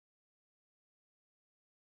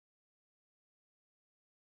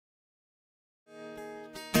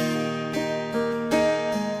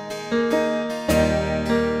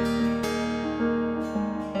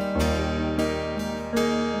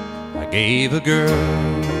Gave a girl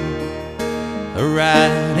a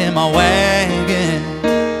ride in my wagon.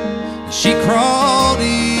 She crawled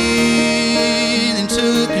in and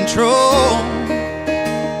took control.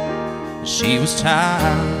 She was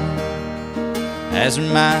tired as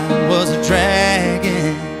her mind was a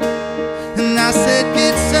dragging, and I said,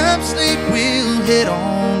 get some sleep, we'll head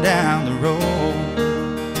on down the road.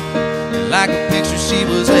 And like a picture she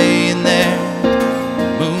was laying there,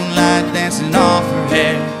 moonlight dancing off her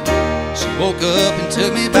hair. She woke up and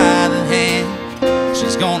took me by the hand.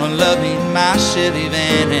 She's gonna love me in my Chevy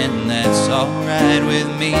van, and that's alright with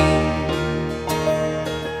me.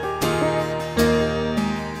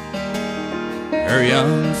 Her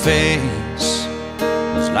young face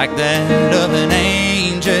was like that of an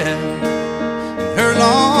angel, and her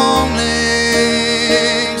long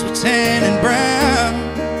legs were tan and brown.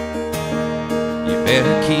 You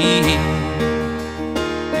better keep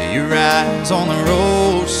your eyes on the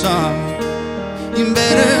road, son. You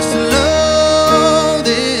better slow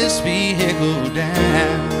this vehicle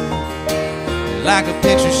down. Like a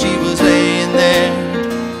picture she was laying there,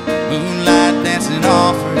 moonlight dancing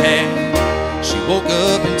off her hair. She woke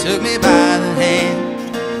up and took me by the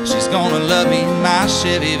hand. She's gonna love me in my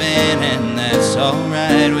Chevy van, and that's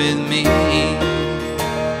alright with me.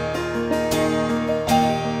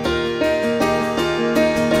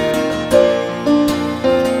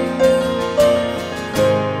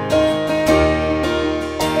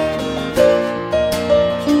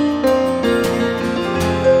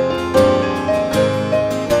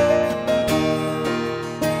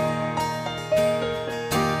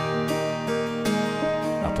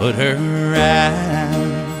 Put her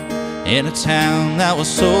out in a town that was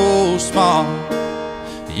so small,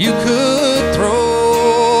 you could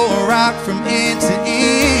throw a rock from end to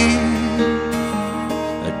end.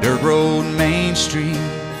 A dirt road, Main Street,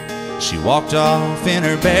 she walked off in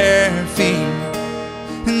her bare feet.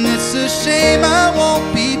 And it's a shame I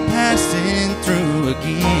won't be passing through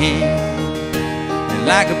again. And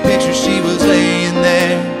like a picture she was laying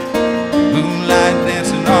there, moonlight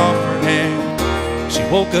dancing off her hair. She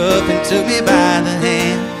woke up and took me by the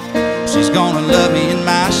hand. She's gonna love me in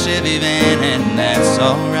my Chevy van, and that's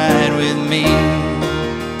alright with me.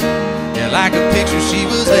 Yeah, like a picture she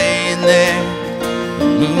was laying there,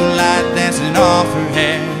 moonlight dancing off her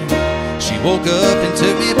hair. She woke up and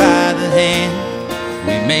took me by the hand.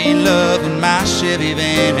 We made love in my Chevy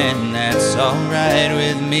van, and that's alright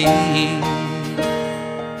with me.